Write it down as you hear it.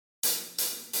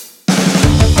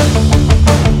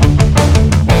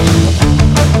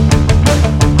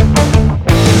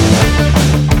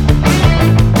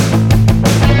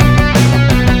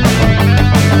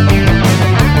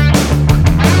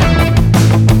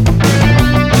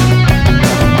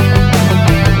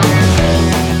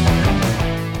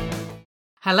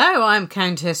Hello, I'm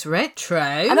Countess Retro.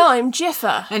 And I'm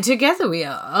Jiffer. And together we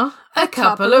are a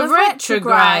couple of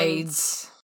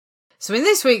retrogrades. So in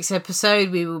this week's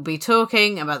episode, we will be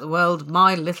talking about the world of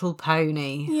My Little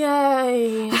Pony.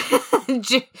 Yay.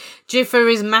 Jiffer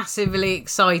is massively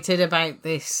excited about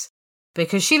this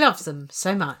because she loves them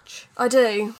so much. I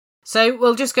do. So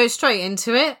we'll just go straight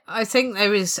into it. I think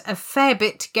there is a fair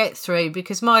bit to get through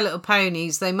because My Little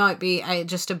Ponies, they might be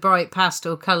just a bright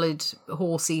pastel coloured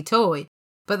horsey toy,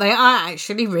 but they are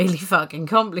actually really fucking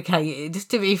complicated,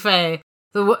 to be fair.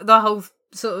 The whole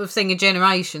sort of thing of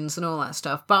generations and all that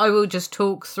stuff. But I will just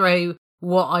talk through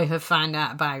what I have found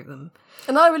out about them.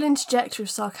 And I will interject with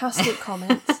sarcastic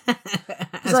comments.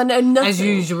 Because I know nothing. As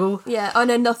usual. Yeah, I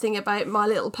know nothing about My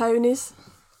Little Ponies.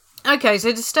 Okay,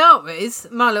 so to start with,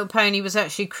 My Little Pony was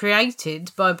actually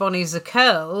created by Bonnie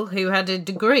Curl, who had a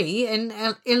degree in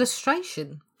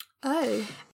illustration. Oh.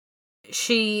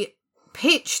 She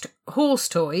pitched horse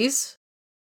toys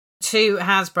to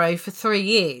Hasbro for 3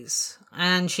 years,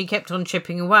 and she kept on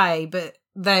chipping away, but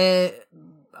the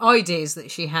ideas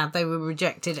that she had, they were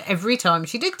rejected every time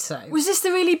she did so. Was this the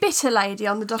really bitter lady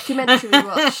on the documentary we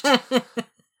watched?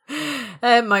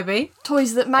 Maybe.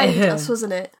 Toys That Made Us,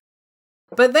 wasn't it?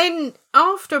 But then,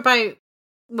 after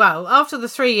the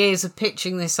 3 years of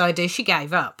pitching this idea, she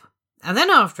gave up. And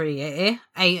then after a year,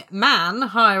 a man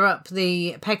higher up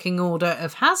the pecking order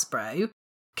of Hasbro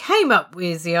came up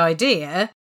with the idea,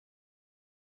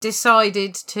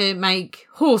 decided to make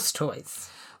horse toys.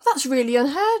 That's really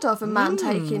unheard of, a man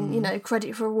taking,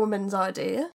 credit for a woman's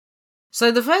idea.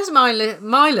 So the first My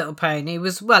Little Pony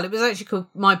was, it was actually called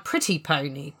My Pretty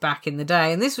Pony back in the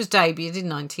day, and this was debuted in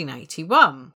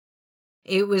 1981.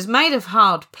 It was made of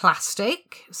hard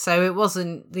plastic, so it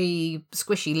wasn't the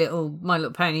squishy little My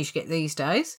Little Ponies you get these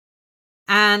days.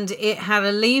 And it had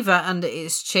a lever under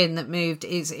its chin that moved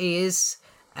its ears,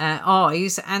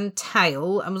 eyes and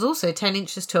tail, and was also 10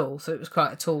 inches tall, so it was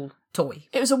quite a tall toy.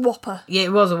 It was a whopper. Yeah,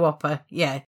 it was a whopper,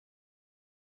 yeah.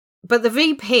 But the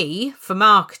VP for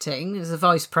marketing, as the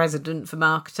vice president for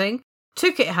marketing,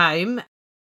 took it home.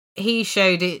 He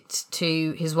showed it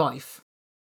to his wife.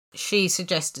 She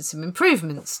suggested some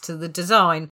improvements to the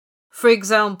design. For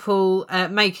example,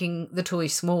 making the toy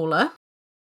smaller.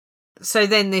 So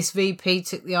then this VP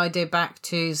took the idea back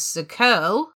to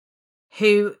Curl,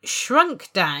 who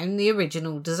shrunk down the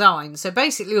original design. So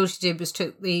basically all she did was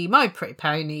took the My Pretty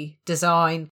Pony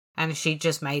design and she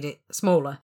just made it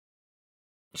smaller.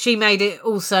 She made it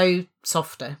also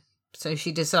softer. So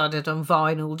she decided on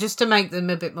vinyl just to make them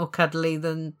a bit more cuddly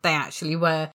than they actually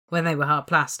were when they were hard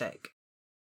plastic.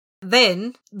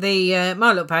 Then the My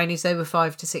Little Ponies, they were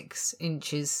 5 to 6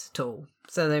 inches tall.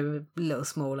 So they were a little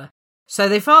smaller. So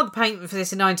they filed the patent for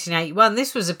this in 1981.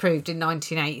 This was approved in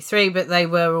 1983, but they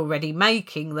were already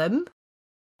making them.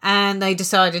 And they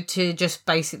decided to just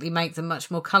basically make them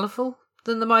much more colourful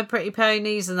than the My Pretty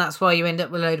Ponies. And that's why you end up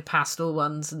with a load of pastel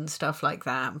ones and stuff like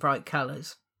that, and bright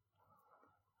colours.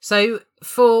 So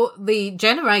for the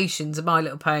generations of My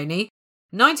Little Pony,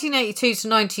 1982 to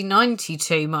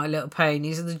 1992 My Little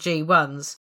Ponies are the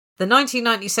G1s. The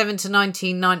 1997 to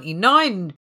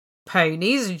 1999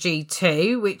 ponies are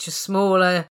G2, which are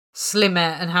smaller, slimmer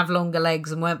and have longer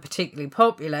legs and weren't particularly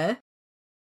popular.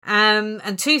 And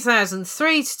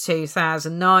 2003 to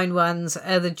 2009 ones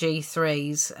are the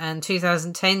G3s, and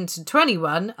 2010 to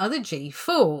 21 are the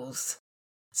G4s.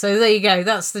 So there you go,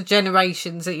 that's the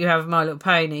generations that you have of My Little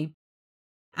Pony.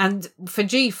 And for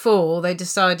G4, they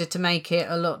decided to make it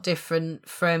a lot different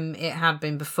from it had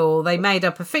been before. They made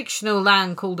up a fictional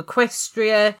land called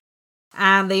Equestria,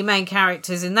 and the main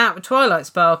characters in that were Twilight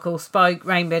Sparkle, Spike,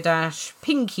 Rainbow Dash,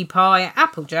 Pinkie Pie,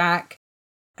 Applejack,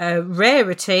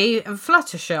 Rarity and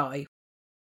Fluttershy.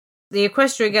 The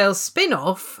Equestria Girls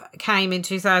spin-off came in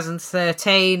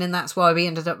 2013, and that's why we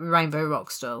ended up with Rainbow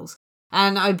Rockstars.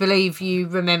 And I believe you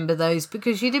remember those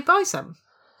because you did buy some.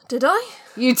 Did I?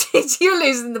 You did. You're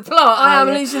losing the plot. I am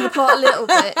losing the plot a little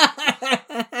bit.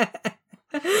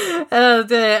 Oh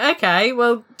dear. Okay,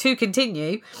 well, to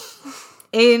continue.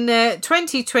 In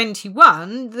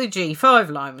 2021, the G5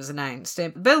 line was announced.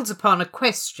 It builds upon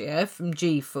Equestria from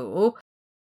G4.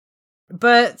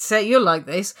 But you'll like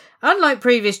this. Unlike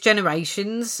previous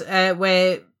generations,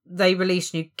 where they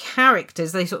released new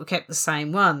characters, they sort of kept the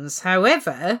same ones.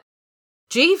 However,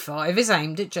 G5 is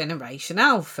aimed at Generation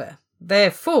Alpha.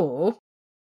 Therefore,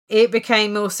 it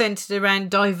became more centred around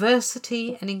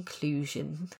diversity and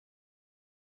inclusion.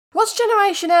 What's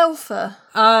Generation Alpha?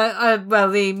 Well,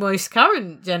 the most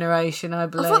current generation, I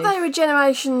believe. I thought they were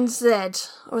Generation Z.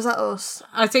 Or was that us?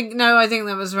 I think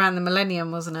that was around the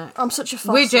millennium, wasn't it? I'm such a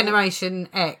fossil. We're Generation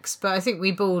X, but I think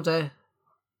we border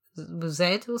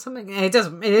Z or something. It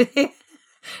doesn't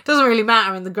really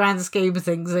matter in the grand scheme of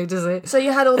things, though, does it? So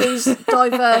you had all these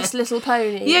diverse little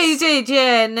ponies. Yeah, you did,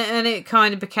 yeah, and it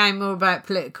kind of became more about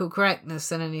political correctness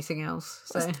than anything else.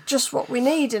 So. That's just what we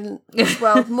need in this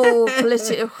world, more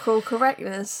political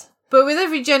correctness. But with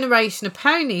every generation of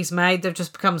ponies made, they've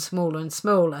just become smaller and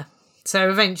smaller. So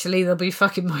eventually they'll be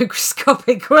fucking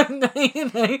microscopic, won't they? You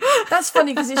know? That's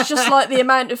funny because it's just like the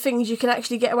amount of things you can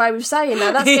actually get away with saying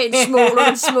now. That's getting smaller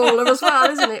and smaller as well,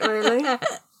 isn't it, really?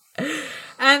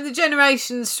 And the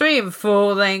generations 3 and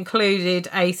 4, they included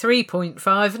a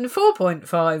 3.5 and a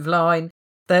 4.5 line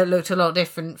that looked a lot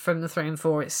different from the 3 and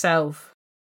 4 itself.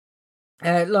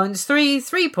 Lines 3,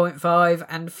 3.5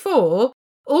 and 4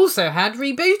 also had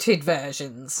rebooted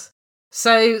versions.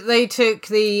 So they took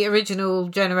the original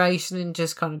generation and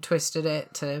just kind of twisted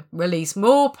it to release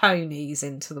more ponies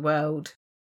into the world.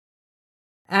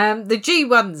 The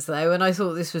G1s, though, and I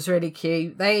thought this was really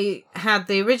cute, they had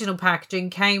the original packaging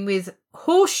came with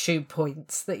horseshoe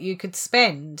points that you could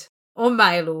spend on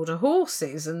mail order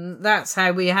horses, and that's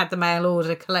how we had the mail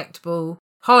order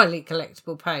highly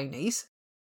collectible ponies.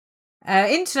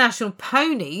 International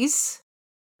ponies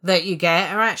that you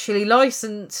get are actually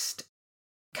licensed.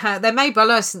 They're made by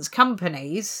licensed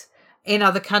companies in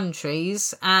other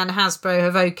countries, and Hasbro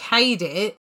have okayed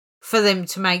it for them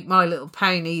to make My Little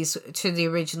Ponies to the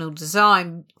original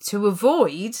design to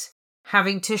avoid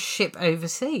having to ship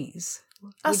overseas.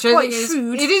 That's quite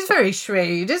shrewd. It is very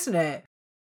shrewd, isn't it?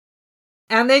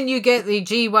 And then you get the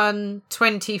G1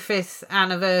 25th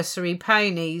anniversary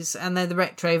ponies, and they're the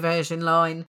retro version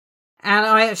line. And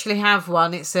I actually have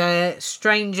one. It's a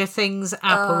Stranger Things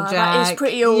Applejack. That is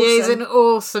pretty awesome. She's an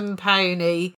awesome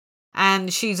pony.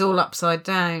 And she's all upside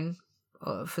down,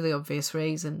 for the obvious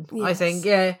reason, yes. I think,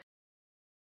 yeah.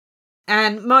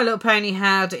 And My Little Pony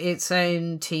had its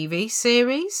own TV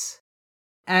series.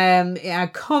 It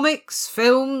had comics,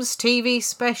 films, TV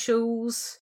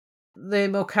specials. The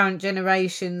more current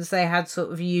generations, they had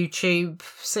sort of YouTube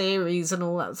series and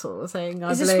all that sort of thing, I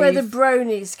believe. Is this where the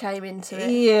bronies came into it?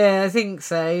 Yeah, I think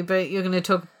so, but you're going to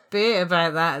talk a bit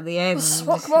about that at the end.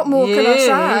 What more can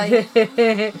I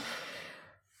say?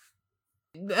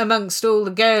 Amongst all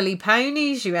the girly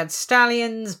ponies, you had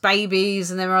stallions, babies,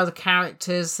 and there were other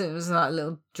characters. It was like a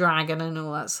little dragon and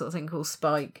all that sort of thing called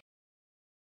Spike.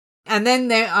 And then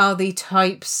there are the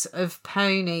types of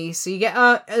ponies. So you get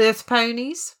earth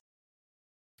ponies.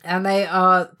 And they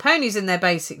are ponies in their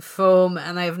basic form,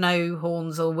 and they have no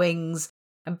horns or wings.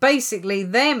 And basically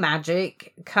their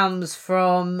magic comes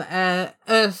from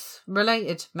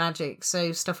earth-related magic.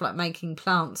 So stuff like making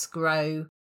plants grow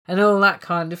and all that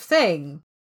kind of thing.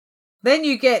 Then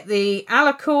you get the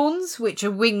alicorns, which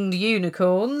are winged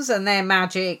unicorns, and their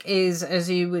magic is, as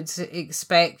you would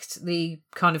expect, the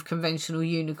kind of conventional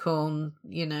unicorn,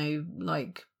 you know,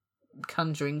 like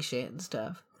conjuring shit and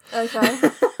stuff. Okay.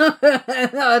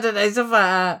 I don't know, stuff like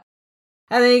that.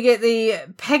 And then you get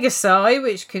the Pegasi,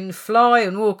 which can fly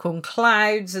and walk on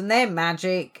clouds, and their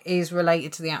magic is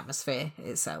related to the atmosphere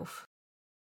itself.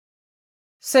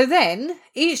 So then,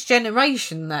 each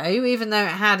generation, though, even though it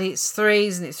had its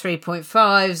 3s and its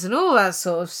 3.5s and all that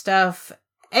sort of stuff,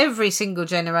 every single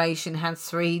generation had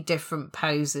 3 different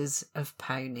poses of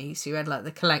ponies. So you had like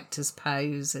the collector's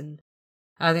pose, and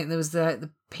I think there was the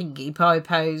Pinkie Pie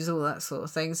pose, all that sort of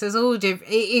thing. So it's all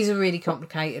different. It is a really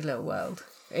complicated little world.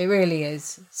 It really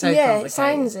is. So yeah, complicated. It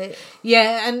sounds it.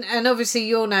 Yeah, and obviously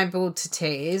you're now bored to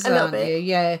tears, aren't you?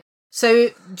 Yeah. So,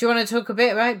 do you want to talk a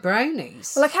bit about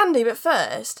brownies? Well, I can do, but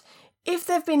first, if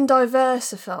they've been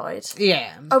diversified,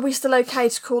 are we still okay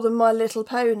to call them My Little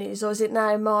Ponies, or is it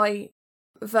now My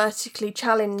Vertically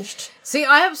Challenged? See,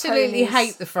 I absolutely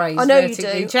hate the phrase I know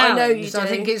vertically you do. challenged. I know you do. I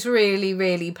think it's really,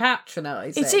 really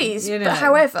patronising. It is, you know? But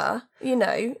however, you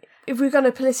know, if we're going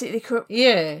to politically correct...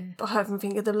 Yeah. I haven't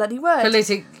think of the bloody word.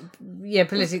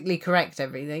 Politically correct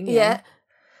everything. Yeah.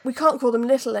 We can't call them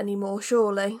little anymore,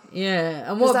 surely.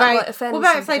 Yeah, and what about if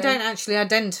they don't actually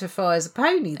identify as a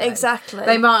pony, though? Exactly.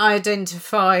 They might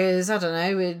identify as, I don't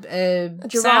know, a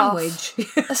sandwich.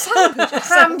 A sandwich. A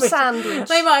ham sandwich.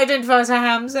 They might identify as a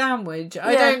ham sandwich. Yeah.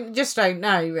 I don't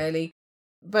know, really.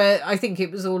 But I think it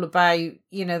was all about,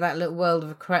 you know, that little world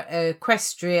of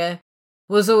Equestria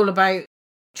was all about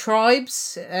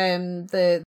tribes.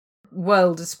 The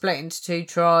world is split into 2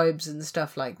 tribes and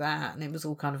stuff like that, and it was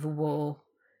all kind of a war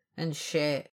and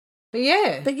shit. But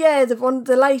yeah,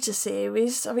 the later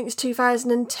series, I think it's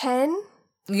 2010.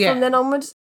 Yeah. From then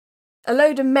onwards, a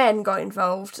load of men got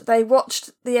involved. They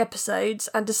watched the episodes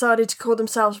and decided to call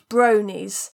themselves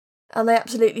bronies, and they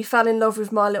absolutely fell in love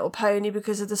with My Little Pony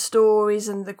because of the stories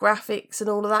and the graphics and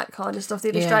all of that kind of stuff, the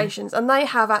illustrations. And they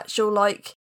have actual,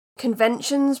 like,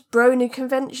 brony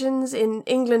conventions in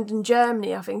England and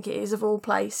Germany, I think it is, of all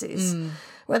places,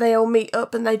 where they all meet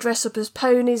up and they dress up as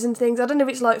ponies and things. I don't know if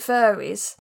it's like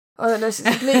furries. I don't know, it's a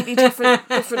completely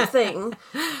different thing.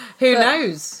 Who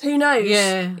knows? Who knows?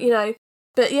 Yeah. You know.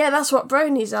 But yeah, that's what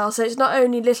bronies are. So it's not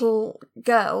only little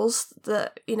girls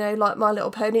that, you know, like My Little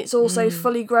Pony, it's also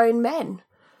fully grown men.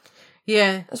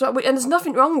 Yeah. That's what and there's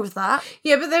nothing wrong with that.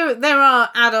 Yeah, but there are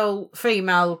adult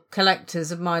female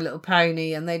collectors of My Little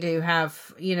Pony, and they do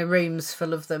have, you know, rooms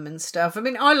full of them and stuff. I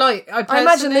mean, I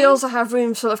imagine they also have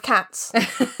rooms full of cats.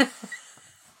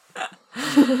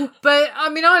 But, I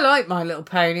mean, I like My Little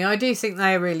Pony. I do think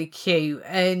they are really cute.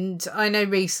 And I know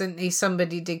recently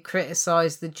somebody did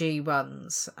criticise the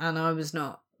G1s, and I was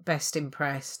not best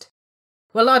impressed.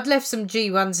 Well, I'd left some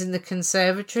G1s in the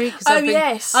conservatory because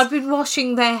I've been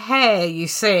washing their hair, you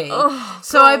see. Oh,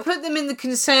 so I put them in the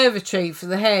conservatory for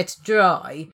the hair to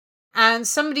dry, and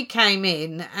somebody came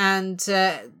in and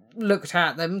looked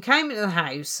at them, came into the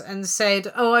house and said,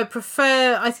 I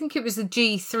think it was the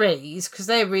G3s because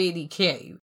they're really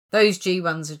cute. Those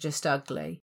G1s are just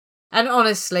ugly. And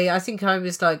honestly, I think I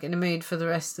was like in a mood for the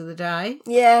rest of the day.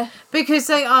 Yeah. Because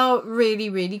they are really,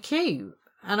 really cute.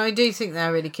 And I do think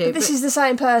they're really cute. But this is the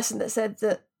same person that said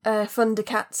that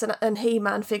Thundercats and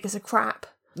He-Man figures are crap.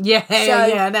 Yeah, so,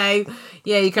 yeah, no.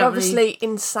 Yeah, you can't obviously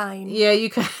insane. Yeah, you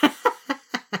can.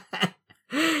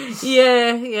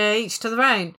 yeah, each to their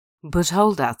own. But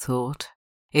hold that thought.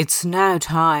 It's now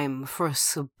time for a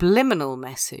subliminal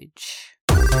message.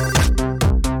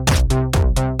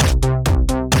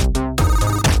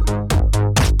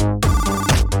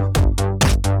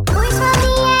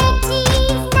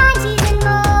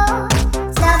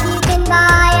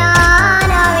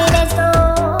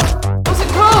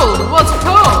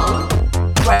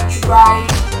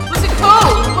 Retrograde. What's it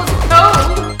called?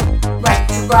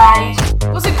 Retrograde.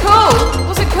 What's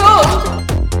it called?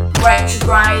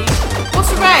 Retrograde. What's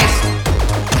the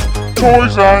rest?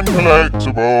 Toys and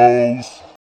collectibles.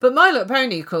 But My Little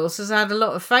Pony, of course, has had a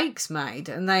lot of fakes made,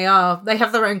 and they have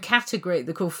their own category.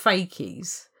 They're called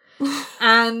fakies.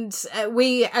 And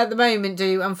we, at the moment,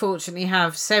 do unfortunately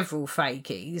have several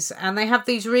fakies, and they have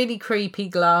these really creepy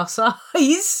glass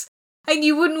eyes. And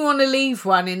you wouldn't want to leave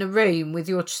one in a room with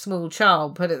your small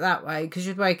child, put it that way, because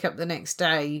you'd wake up the next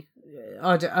day.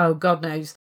 God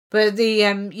knows. But they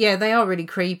are really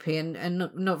creepy and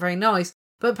not very nice.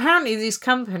 But apparently these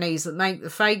companies that make the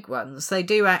fake ones, they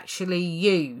do actually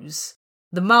use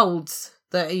the moulds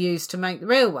that are used to make the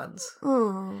real ones.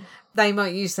 Mm. They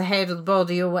might use the head or the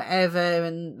body or whatever,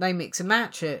 and they mix and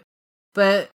match it.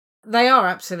 But they are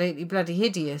absolutely bloody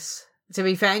hideous, to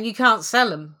be fair, and you can't sell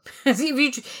them. If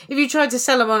you tried to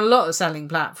sell them on a lot of selling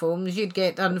platforms, you'd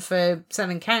get done for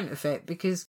selling counterfeit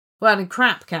because, well, and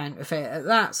crap counterfeit at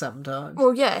that sometimes.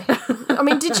 Well, yeah. I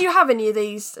mean, did you have any of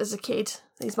these as a kid?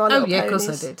 These My Little Ponies? Of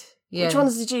course I did. Yeah. Which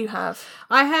ones did you have?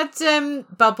 I had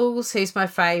Bubbles, who's my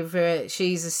favourite.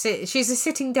 She's a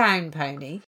sitting down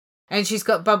pony, and she's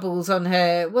got bubbles on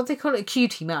her. What do they call it? A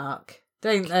cutie mark,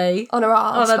 don't they? On her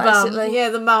arse, on her basically. bum. Yeah,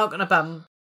 the mark on her bum.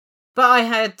 But I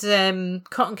had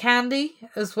cotton candy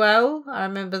as well. I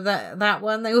remember that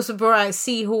one. They also brought out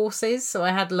seahorses, so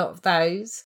I had a lot of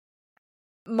those.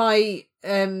 My,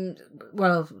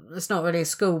 well, it's not really a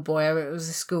schoolboy error, it was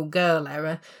a schoolgirl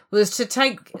error, was to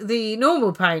take the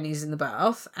normal ponies in the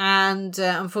bath, and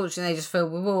unfortunately they just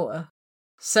filled with water.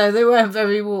 So they weren't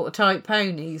very watertight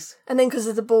ponies. And then because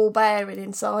of the ball bearing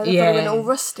inside, they went all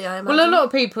rusty, I imagine. Well, a lot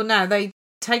of people now, they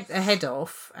take the head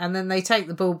off and then they take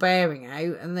the ball bearing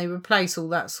out and they replace all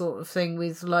that sort of thing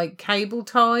with like cable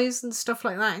ties and stuff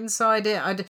like that inside it.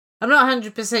 I'm not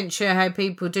 100% sure how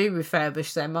people do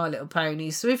refurbish their My Little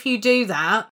Ponies, so if you do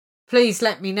that, please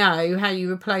let me know how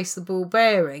you replace the ball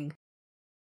bearing.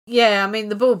 Yeah, I mean,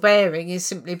 the ball bearing is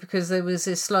simply because there was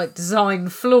this like design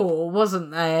flaw,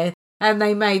 wasn't there? And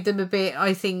they made them a bit,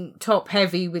 I think, top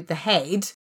heavy with the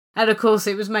head. And of course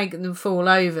it was making them fall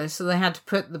over, so they had to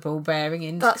put the ball bearing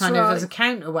in That's kind right. of as a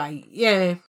counterweight.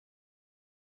 Yeah.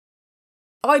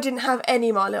 I didn't have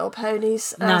any My Little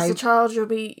Ponies. As a child, you'll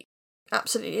be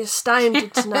absolutely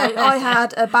astounded to know. I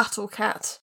had a battle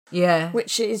cat. Yeah.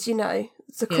 Which is, you know,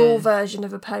 the cool version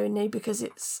of a pony because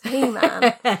it's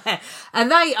He-Man.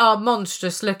 And they are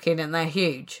monstrous looking and they're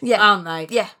huge, aren't they?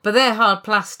 Yeah. But they're hard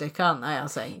plastic, aren't they, I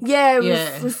think? Yeah,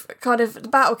 with kind of the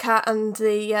battle cat and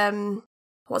the...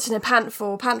 what's in a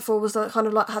Pantfor? Pantfor was kind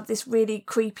of like had this really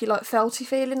creepy, like felty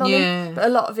feeling on him. But a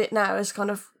lot of it now has kind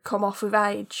of come off with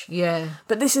age. Yeah.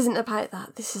 But this isn't about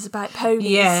that. This is about ponies.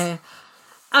 Yeah.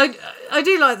 I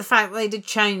do like the fact they did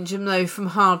change them though from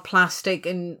hard plastic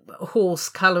and horse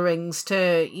colourings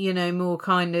to, you know, more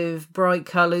kind of bright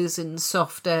colours and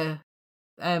softer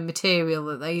material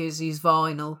that they use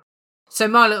vinyl. So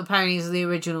My Little Pony is the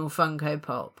original Funko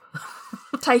Pop.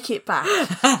 Take it back.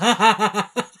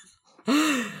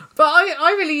 But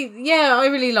I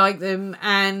really like them,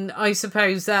 and I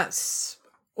suppose that's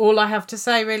all I have to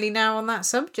say really now on that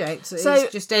subject. So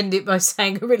just end it by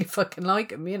saying I really fucking like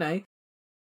them, you know.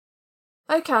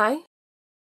 Okay.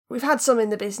 We've had some in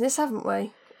the business, haven't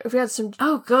we? Have we had some...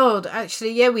 Oh, God,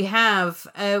 actually, yeah, we have.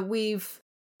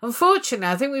 Unfortunately,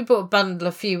 I think we bought a bundle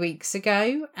a few weeks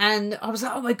ago, and I was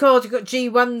like, oh my God, you've got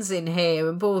G1s in here,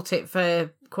 and bought it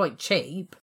for quite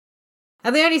cheap.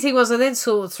 And the only thing was I then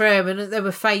sorted through them, and there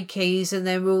were fakies, and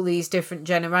there were all these different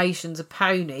generations of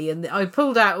pony, and I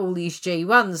pulled out all these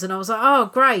G1s, and I was like, oh,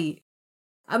 great.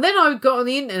 And then I got on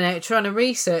the internet trying to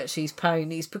research these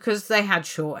ponies because they had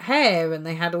short hair, and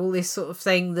they had all this sort of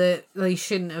thing that they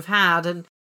shouldn't have had, and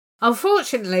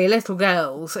unfortunately, little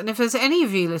girls, and if there's any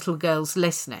of you little girls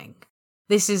listening,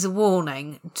 this is a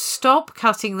warning. Stop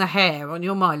cutting the hair on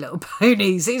your My Little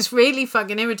Ponies. It's really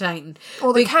fucking irritating.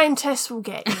 Or the Countess will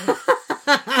get you.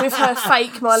 With her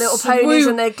fake My Little Ponies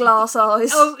and their glass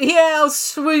eyes. Oh, yeah, I'll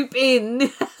swoop in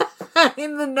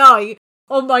in the night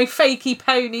on my fakey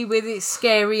pony with its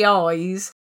scary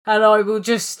eyes. And I will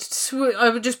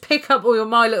just pick up all your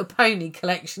My Little Pony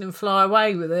collection and fly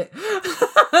away with it.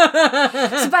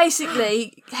 So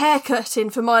basically,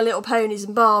 haircutting for My Little Ponies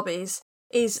and Barbies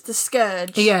is the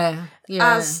scourge. Yeah.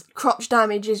 As crotch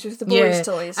damage is with the boys'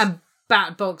 toys. And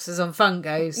bat boxes on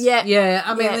Fungos. Yeah. Yeah,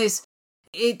 I mean,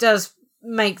 it does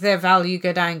make their value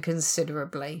go down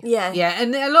considerably. Yeah. Yeah,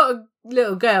 and a lot of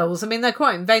little girls, I mean, they're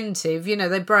quite inventive. You know,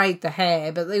 they braid the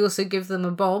hair, but they also give them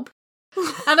a bob.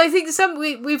 And I think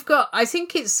we've got, I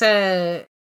think it's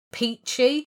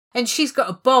Peachy, and she's got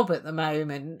a bob at the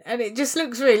moment, and it just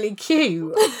looks really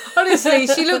cute. Honestly,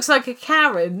 she looks like a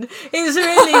Karen. It's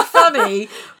really funny.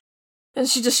 And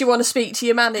she want to speak to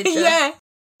your manager. Yeah.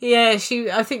 Yeah,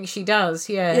 I think she does,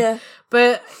 yeah. Yeah.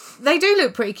 But they do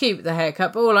look pretty cute with the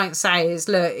haircut, but all I can say is,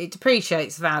 look, it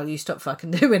depreciates value, stop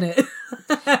fucking doing it.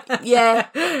 Yeah.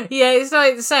 Yeah, it's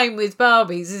like the same with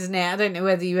Barbies, isn't it? I don't know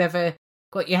whether you ever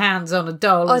got your hands on a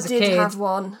doll as a kid. I did have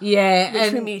one. Yeah.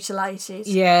 Which we mutilated.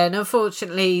 Yeah, and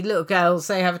unfortunately, little girls,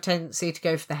 they have a tendency to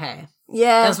go for the hair.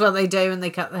 Yeah. That's what they do when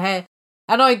they cut the hair.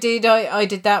 And I did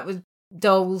that with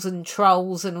dolls and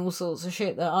trolls and all sorts of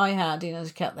shit that I had, you know,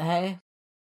 to cut the hair.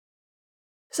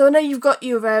 So I know you've got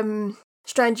your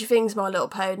Stranger Things My Little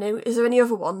Pony. Is there any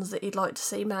other ones that you'd like to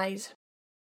see made?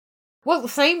 Well, the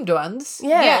themed ones.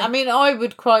 Yeah. Yeah, I mean, I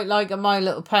would quite like a My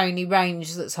Little Pony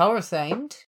range that's horror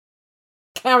themed.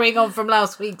 Carrying on from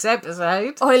last week's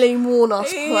episode. Eileen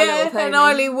Warnos, My Little Pony. And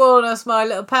Eileen Warnos, My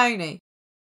Little Pony.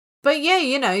 But yeah,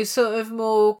 you know, sort of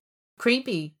more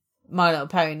creepy My Little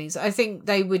Ponies. I think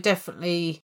they would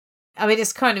definitely... I mean,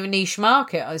 it's kind of a niche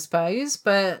market, I suppose,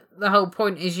 but the whole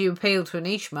point is you appeal to a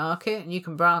niche market and you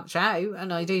can branch out,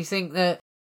 and I do think that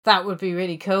would be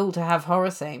really cool to have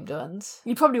horror-themed ones.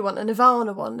 You probably want a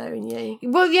Nirvana one, don't you?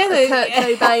 Well, yeah. A Kurt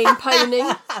Cobain pony.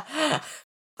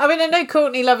 I mean, I know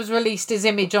Courtney Love has released his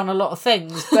image on a lot of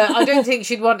things, but I don't think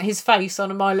she'd want his face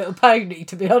on a My Little Pony,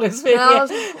 to be honest with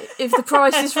you. If the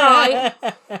price is right.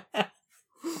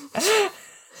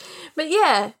 But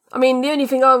yeah, I mean, the only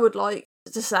thing I would like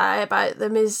to say about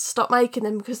them is stop making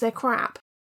them because they're crap.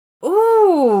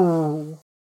 Ooh.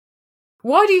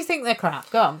 Why do you think they're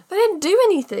crap? Go on. They didn't do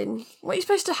anything. How are you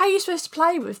supposed to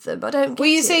play with them? I don't get it. Well,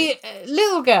 you see,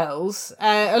 little girls,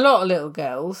 a lot of little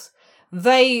girls,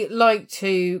 they like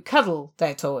to cuddle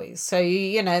their toys. So,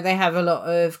 you know, they have a lot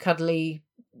of cuddly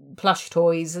plush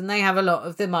toys, and they have a lot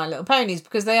of the My Little Ponies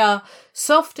because they are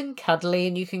soft and cuddly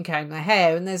and you can comb their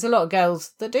hair, and there's a lot of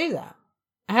girls that do that.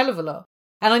 A hell of a lot.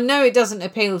 And I know it doesn't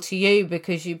appeal to you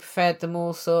because you preferred the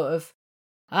more sort of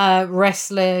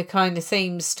wrestler kind of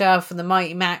themed stuff, and the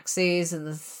Mighty Maxes and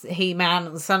the He-Man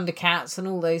and the Thundercats and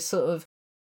all those sort of...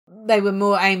 They were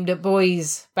more aimed at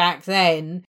boys back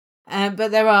then. But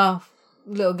there are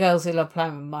little girls who love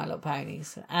playing with My Little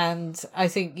Ponies. And I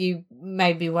think you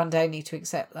maybe one day need to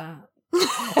accept that.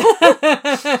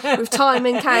 With time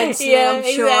and counselling, I'm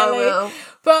sure exactly. I will.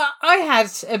 But I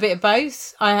had a bit of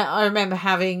both. I remember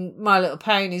having My Little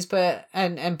Ponies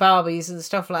and Barbies and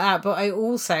stuff like that, but I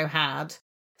also had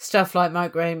stuff like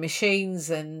Micro Machines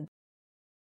and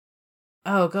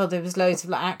oh god, there was loads of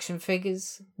like action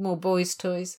figures, more boys'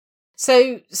 toys.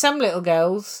 So some little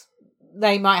girls,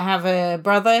 they might have a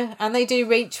brother and they do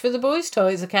reach for the boys'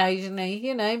 toys occasionally,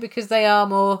 you know, because they are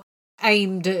more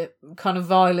aimed at kind of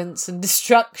violence and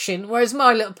destruction, whereas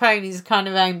My Little Pony is kind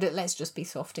of aimed at let's just be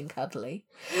soft and cuddly.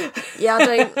 Yeah,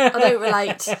 I don't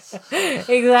relate.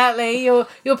 Exactly.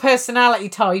 Your personality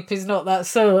type is not that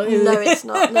sort. No, it's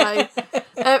not. No.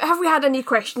 Have we had any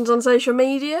questions on social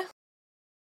media?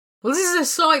 Well, this is a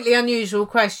slightly unusual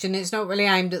question. It's not really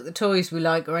aimed at the toys we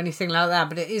like or anything like that,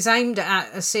 but it is aimed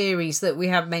at a series that we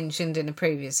have mentioned in a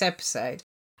previous episode.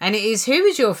 And it is, who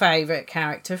is your favourite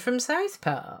character from South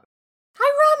Park? How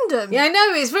random. Yeah, I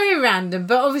know, it's very random,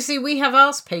 but obviously we have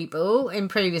asked people in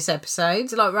previous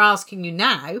episodes, like we're asking you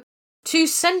now, to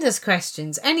send us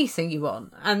questions, anything you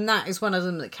want. And that is one of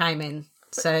them that came in.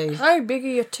 So, how big are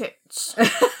your tits?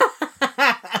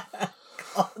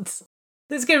 God.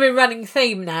 There's going to be a running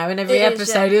theme now in every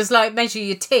episode. It's like, measure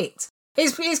your tits.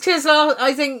 It's because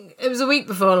I think it was a week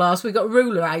before last we got a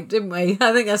ruler out, didn't we?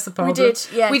 I think that's the problem. We did,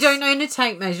 yes. We don't own a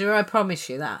tape measure, I promise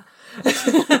you that.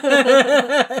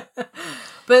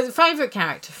 But the favourite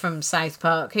character from South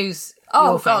Park, who's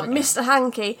your favourite? Mr.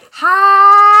 Hankey.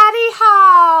 Howdy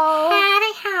ho!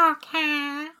 Howdy ho,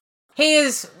 cat. He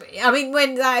is, I mean,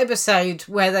 when that episode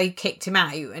where they kicked him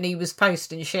out and he was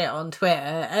posting shit on Twitter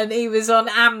and he was on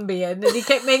Ambien and he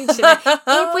kept mentioning it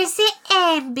was the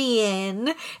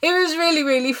Ambien. It was really,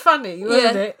 really funny,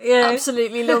 wasn't it? Yeah,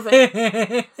 absolutely love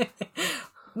it.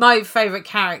 My favourite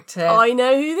character. I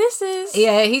know who this is.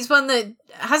 Yeah, he's one that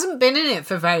hasn't been in it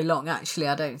for very long, actually,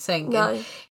 I don't think. No.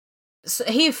 So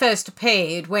he first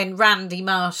appeared when Randy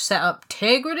Marsh set up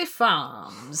Integrity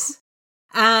Farms.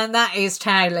 And that is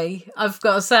Charlie. I've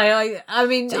got to say, I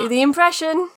mean... Do the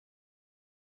impression.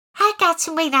 I got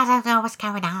some weed, I don't know what's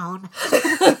going on.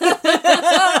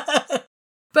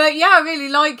 But yeah, I really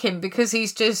like him because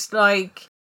he's just like...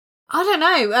 I don't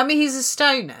know. I mean, he's a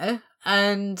stoner.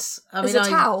 And he's a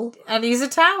towel. And he's a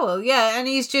towel, yeah. And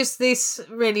he's just this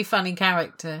really funny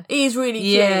character. He's really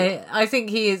cute. Yeah, I think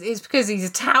he is. It's because he's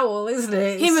a towel, isn't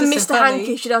it? Him and Mr.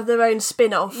 Hankey should have their own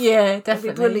spin-off. Yeah, definitely. That'd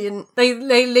be brilliant.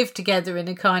 They live together in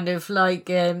a kind of like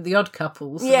the Odd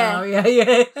Couple scenario.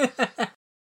 Yeah.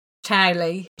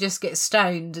 Charlie just gets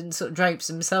stoned and sort of drapes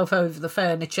himself over the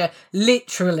furniture,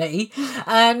 literally.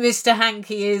 And Mr.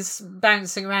 Hankey is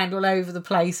bouncing around all over the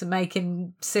place and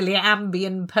making silly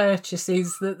Ambien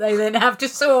purchases that they then have to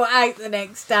sort out the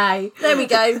next day. There we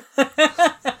go.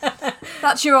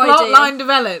 That's your idea. Plotline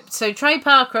developed. So Trey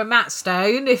Parker and Matt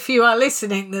Stone, if you are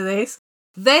listening to this,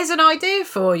 there's an idea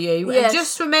for you. Yes. And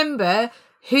just remember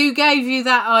who gave you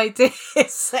that idea.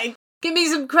 So give me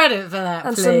some credit for that,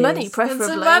 and please. Some money, preferably.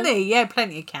 And some money, yeah,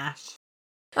 plenty of cash.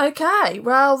 Okay,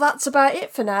 well, that's about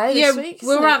it for now this week.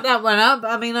 We'll wrap that one up.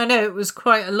 I mean, I know it was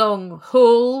quite a long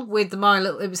haul with the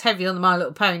it was heavy on the My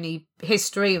Little Pony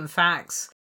history and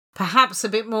facts. Perhaps a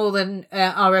bit more than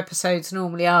our episodes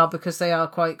normally are because they are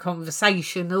quite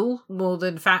conversational, more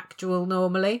than factual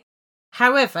normally.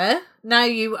 However, now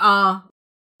you are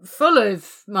full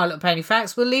of My Little Pony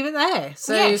facts, we'll leave it there.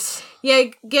 So, yes. Yeah,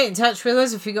 get in touch with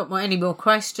us if you've got any more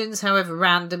questions, however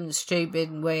random and stupid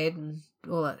and weird and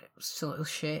all that sort of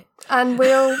shit. And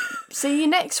we'll see you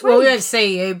next week. Well, we won't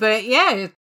see you, but yeah,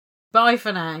 bye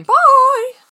for now.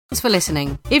 Bye! Thanks for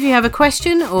listening. If you have a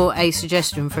question or a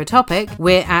suggestion for a topic,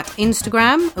 we're at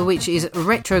Instagram, which is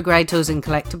Retrograde Toys and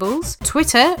Collectibles,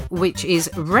 Twitter, which is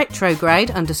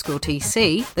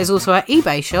retrograde_TC. There's also our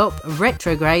eBay shop,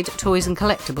 Retrograde Toys and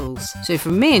Collectibles. So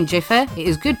from me and Jiffer, it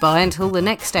is goodbye until the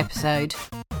next episode.